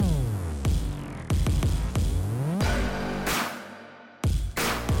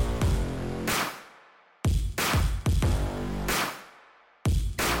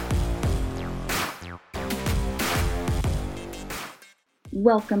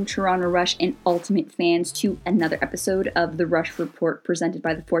Welcome, Toronto Rush and Ultimate fans, to another episode of the Rush Report presented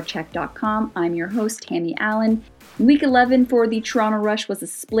by theforecheck.com. I'm your host, Tammy Allen. Week 11 for the Toronto Rush was a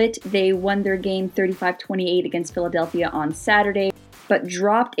split. They won their game 35-28 against Philadelphia on Saturday, but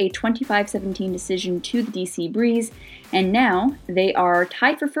dropped a 25-17 decision to the DC Breeze, and now they are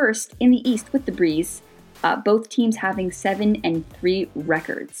tied for first in the East with the Breeze, both teams having 7-3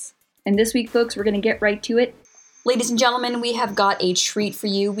 records. And this week, folks, we're going to get right to it. Ladies and gentlemen, we have got a treat for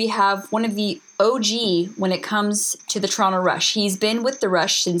you. We have one of the OG when it comes to the Toronto Rush. He's been with the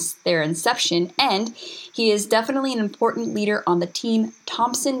Rush since their inception, and he is definitely an important leader on the team,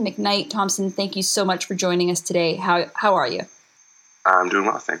 Thompson McKnight. Thompson, thank you so much for joining us today. How are you? I'm doing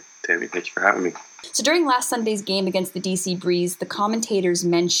well, Tammy. Thank you for having me. So during last Sunday's game against the DC Breeze, the commentators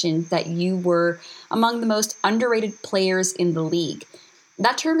mentioned that you were among the most underrated players in the league.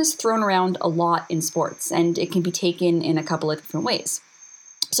 That term is thrown around a lot in sports, and it can be taken in a couple of different ways.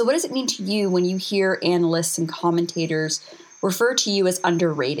 So what does it mean to you when you hear analysts and commentators refer to you as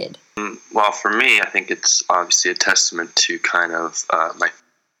underrated? Well, for me, I think it's obviously a testament to kind of my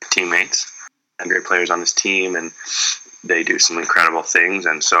teammates and great players on this team, and they do some incredible things,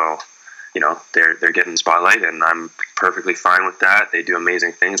 and so, they're getting the spotlight, and I'm perfectly fine with that. They do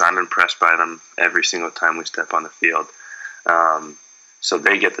amazing things. I'm impressed by them every single time we step on the field. So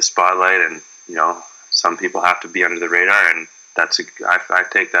they get the spotlight, and, some people have to be under the radar, and I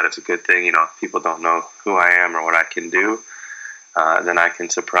take that as a good thing. If people don't know who I am or what I can do, then I can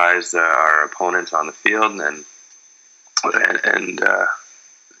surprise our opponents on the field, and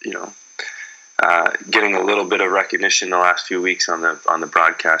getting a little bit of recognition the last few weeks on the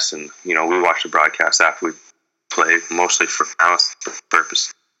broadcast, and, we watch the broadcast after we play, mostly for analysis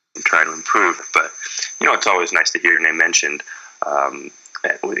purpose and try to improve. But, it's always nice to hear your name mentioned.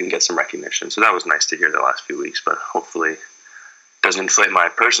 And we didn't get some recognition. So that was nice to hear the last few weeks, but hopefully it doesn't inflate my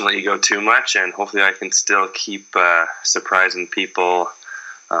personal ego too much, and hopefully I can still keep surprising people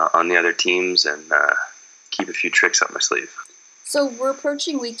on the other teams and keep a few tricks up my sleeve. So we're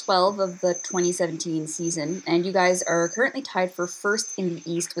approaching week 12 of the 2017 season, and you guys are currently tied for first in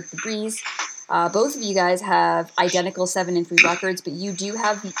the East with the Breeze. Both of you guys have identical 7-3 records, but you do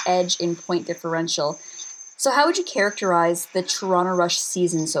have the edge in point differential. So how would you characterize the Toronto Rush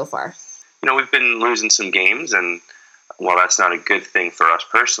season so far? We've been losing some games, and while that's not a good thing for us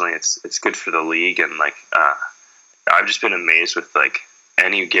personally, it's good for the league. And I've just been amazed with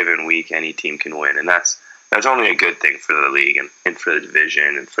any given week, any team can win, and that's only a good thing for the league and for the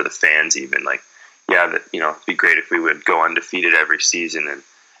division and for the fans even. It'd be great if we would go undefeated every season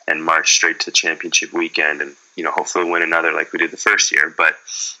and march straight to championship weekend and hopefully win another like we did the first year. But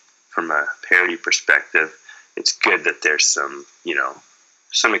from a parity perspective, it's good that there's some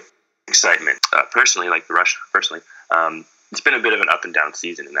excitement. Personally, like the Rush, it's been a bit of an up and down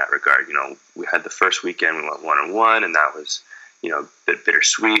season in that regard. We had the first weekend, we went 1-1, and that was, a bit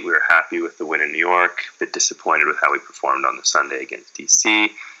bittersweet. We were happy with the win in New York, a bit disappointed with how we performed on the Sunday against DC.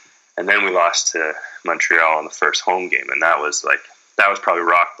 And then we lost to Montreal in the first home game, and that was probably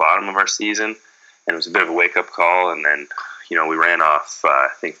rock bottom of our season. And it was a bit of a wake-up call, and then, we ran off, I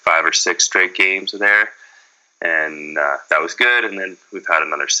think, 5 or 6 straight games there. And that was good, and then we've had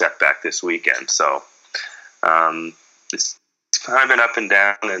another setback this weekend. So it's kind of been up and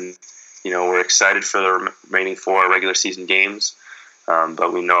down, and, we're excited for the remaining 4 regular season games.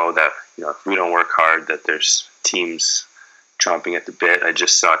 But we know that, if we don't work hard, that there's teams chomping at the bit. I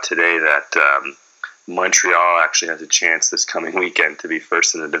just saw today that Montreal actually has a chance this coming weekend to be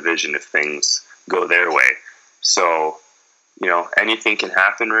first in the division if things go their way. So, anything can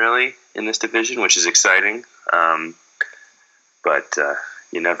happen really in this division, which is exciting. But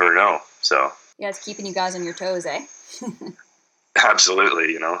you never know. So yeah, it's keeping you guys on your toes, eh?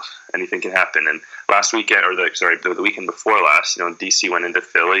 Absolutely. Anything can happen. And last weekend, the weekend before last, DC went into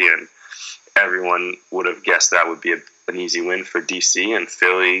Philly, and everyone would have guessed that would be an easy win for DC, and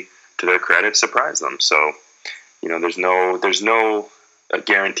Philly, to their credit, surprised them. So, there's no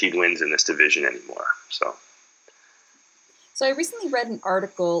guaranteed wins in this division anymore. So I recently read an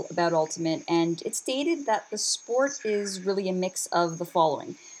article about Ultimate, and it stated that the sport is really a mix of the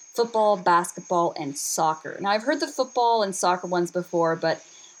following: football, basketball, and soccer. Now, I've heard the football and soccer ones before, but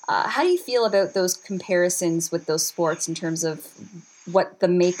how do you feel about those comparisons with those sports in terms of what the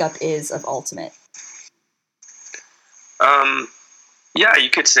makeup is of Ultimate? Yeah,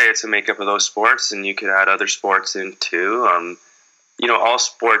 you could say it's a makeup of those sports, and you could add other sports in too. All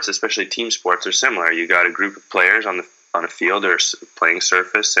sports, especially team sports, are similar. You got a group of players on a field or playing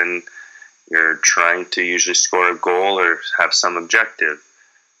surface, and you're trying to usually score a goal or have some objective.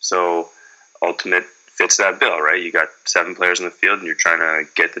 So Ultimate fits that bill, right? You got 7 players in the field, and you're trying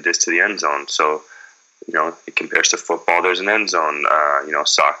to get the disc to the end zone. So, it compares to football. There's an end zone.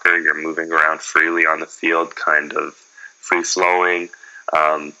 Soccer, you're moving around freely on the field, kind of free flowing.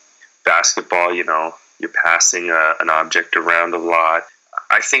 Basketball, you're passing an object around a lot.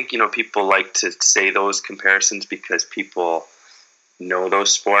 I think, people like to say those comparisons because people know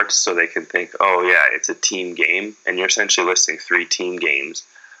those sports, so they can think, oh yeah, it's a team game, and you're essentially listing 3 team games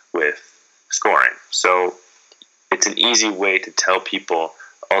with scoring. So it's an easy way to tell people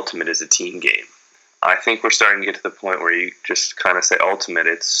Ultimate is a team game. I think we're starting to get to the point where you just kind of say Ultimate,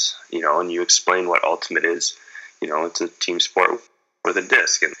 it's, and you explain what Ultimate is. It's a team sport with a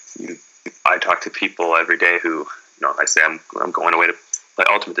disc. And I talk to people every day who, I say, I'm going away to play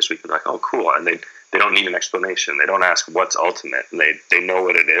Ultimate this week. They're like, oh, cool. And they don't need an explanation. They don't ask what's Ultimate. And they know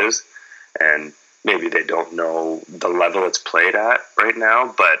what it is. And maybe they don't know the level it's played at right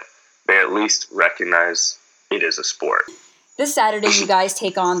now, but they at least recognize it is a sport. This Saturday, you guys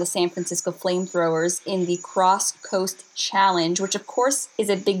take on the San Francisco Flamethrowers in the Cross Coast Challenge, which of course is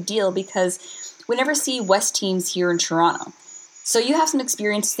a big deal because we never see West teams here in Toronto. So you have some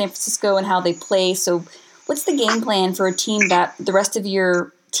experience in San Francisco and how they play. So what's the game plan for a team that the rest of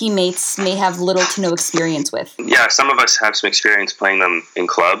your teammates may have little to no experience with? Yeah, some of us have some experience playing them in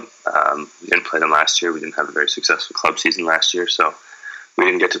club. We didn't play them last year. We didn't have a very successful club season last year, so we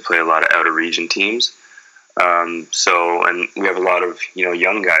didn't get to play a lot of out-of-region teams. And we have a lot of,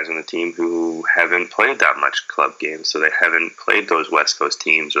 young guys on the team who haven't played that much club games, so they haven't played those West Coast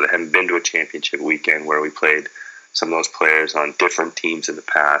teams, or they haven't been to a championship weekend where we played some of those players on different teams in the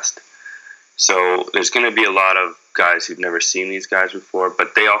past. So there's going to be a lot of guys who've never seen these guys before,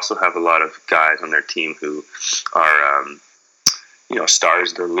 but they also have a lot of guys on their team who are,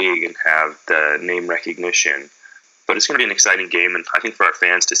 stars of the league and have the name recognition. But it's going to be an exciting game, and I think for our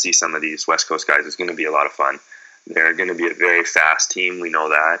fans to see some of these West Coast guys is going to be a lot of fun. They're going to be a very fast team, we know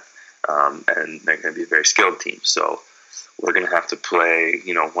that, and they're going to be a very skilled team. So we're going to have to play,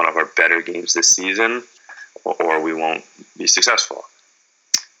 one of our better games this season, or we won't be successful.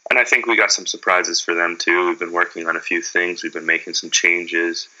 And I think we got some surprises for them too. We've been working on a few things. We've been making some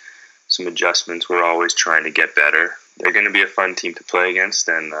changes, some adjustments. We're always trying to get better. They're going to be a fun team to play against,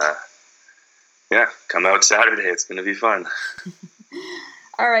 and come out Saturday. It's going to be fun.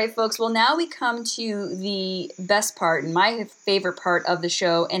 All right, folks. Well, now we come to the best part and my favorite part of the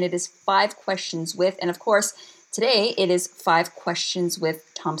show, and it is 5 questions with, and of course, today it is 5 questions with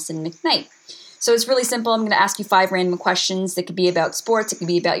Thompson McKnight. So it's really simple. I'm going to ask you 5 random questions. That could be about sports. It could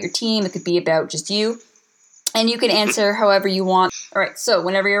be about your team. It could be about just you. And you can answer however you want. All right, so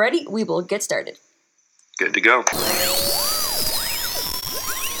whenever you're ready, we will get started. Good to go.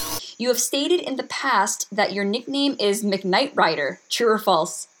 You have stated in the past that your nickname is McKnight Rider. True or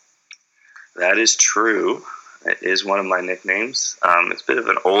false? That is true. It is one of my nicknames. It's a bit of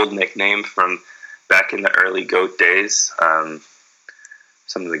an old nickname from back in the early GOAT days. Some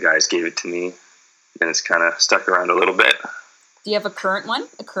of the guys gave it to me, and it's kind of stuck around a little bit. Do you have a current one,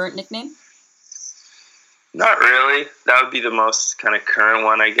 a current nickname? Not really. That would be the most kind of current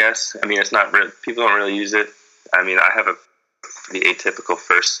one, I guess. I mean, it's not really, people don't really use it. I mean, I have a pretty atypical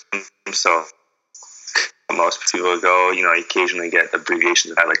first name, so most people go, you occasionally get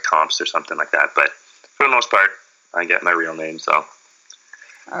abbreviations. I like Tomps or something like that, but for the most part, I get my real name, so.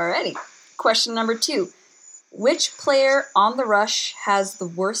 Alrighty. Question number 2. Which player on the Rush has the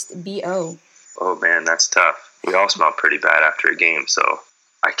worst BO? Oh man, that's tough. We all smell pretty bad after a game, so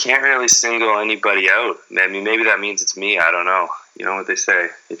I can't really single anybody out. I mean, maybe that means it's me. I don't know. You know what they say?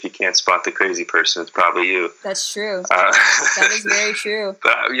 If you can't spot the crazy person, it's probably you. That's true. That is very true.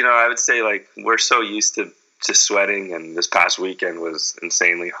 But, I would say, we're so used to sweating, and this past weekend was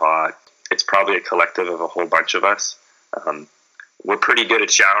insanely hot. It's probably a collective of a whole bunch of us. We're pretty good at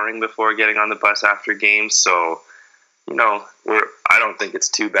showering before getting on the bus after games, so, I don't think it's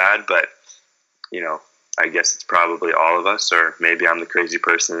too bad, but, I guess it's probably all of us, or maybe I'm the crazy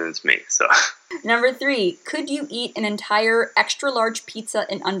person and it's me. So, Number 3, could you eat an entire extra large pizza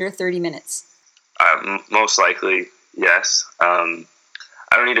in under 30 minutes? Most likely, yes. I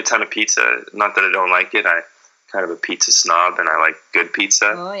don't eat a ton of pizza. Not that I don't like it. I'm kind of a pizza snob, and I like good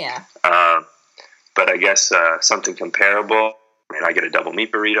pizza. Oh, yeah. But I guess something comparable. I mean, I get a double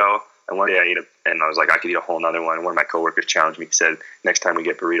meat burrito, and one day I ate and I was like, I could eat a whole nother one. And one of my coworkers challenged me. He said, next time we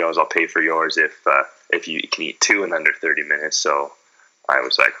get burritos, I'll pay for yours if you can eat 2 in under 30 minutes. So I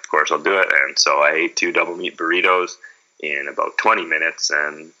was like, of course I'll do it. And so I ate 2 double meat burritos in about 20 minutes,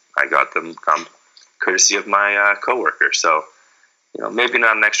 and I got them courtesy of my coworker. So, maybe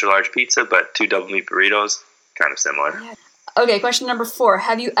not an extra large pizza, but 2 double meat burritos, kind of similar. Okay, question number 4.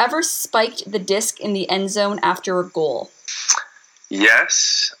 Have you ever spiked the disc in the end zone after a goal?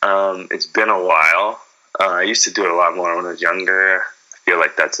 Yes, it's been a while. I used to do it a lot more when I was younger. I feel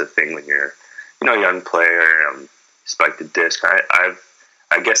like that's a thing when you're, a young player. Spike the disc.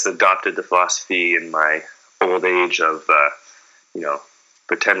 I guess adopted the philosophy in my old age of,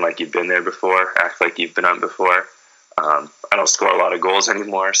 pretend like you've been there before, act like you've been up before. I don't score a lot of goals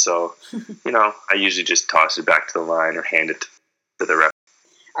anymore, so I usually just toss it back to the line or hand it to the ref.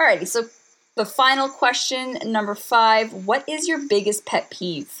 Alrighty, so the final question, number 5. What is your biggest pet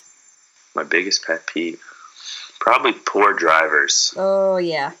peeve? My biggest pet peeve? Probably poor drivers. Oh,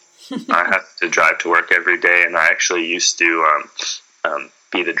 yeah. I have to drive to work every day, and I actually used to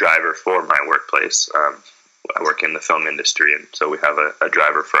be the driver for my workplace. I work in the film industry, and so we have a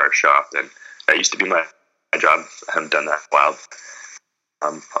driver for our shop, and that used to be my job. I haven't done that in a while. I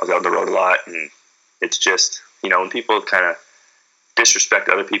was out on the road a lot, and it's just, when people kind of disrespect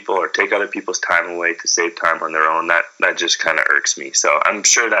other people or take other people's time away to save time on their own, that just kind of irks me. So I'm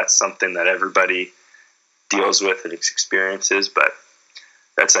sure that's something that everybody deals with and experiences, but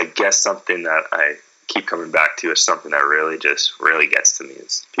that's, I guess, something that I keep coming back to as something that really gets to me,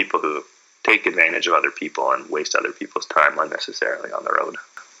 is people who take advantage of other people and waste other people's time unnecessarily on the road.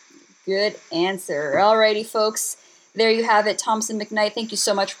 Good answer. Alrighty, folks. There you have it. Thompson McKnight, thank you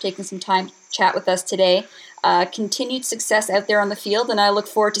so much for taking some time to chat with us today. Continued success out there on the field, and I look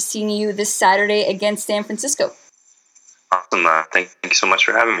forward to seeing you this Saturday against San Francisco. Awesome. Thank you so much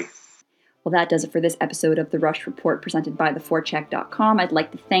for having me. Well, that does it for this episode of The Rush Report presented by theforecheck.com. I'd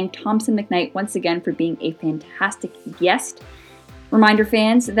like to thank Thompson McKnight once again for being a fantastic guest. Reminder,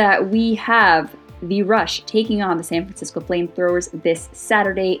 fans, that we have the Rush taking on the San Francisco Flamethrowers this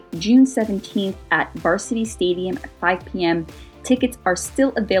Saturday, June 17th at Varsity Stadium at 5 p.m. Tickets are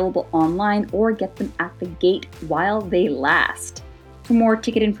still available online, or get them at the gate while they last. For more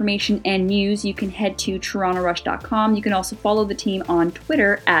ticket information and news, you can head to TorontoRush.com. You can also follow the team on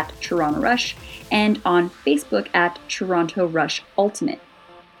Twitter at Toronto Rush and on Facebook at Toronto Rush Ultimate.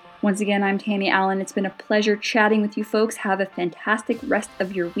 Once again, I'm Tammy Allen. It's been a pleasure chatting with you folks. Have a fantastic rest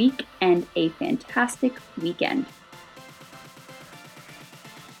of your week and a fantastic weekend.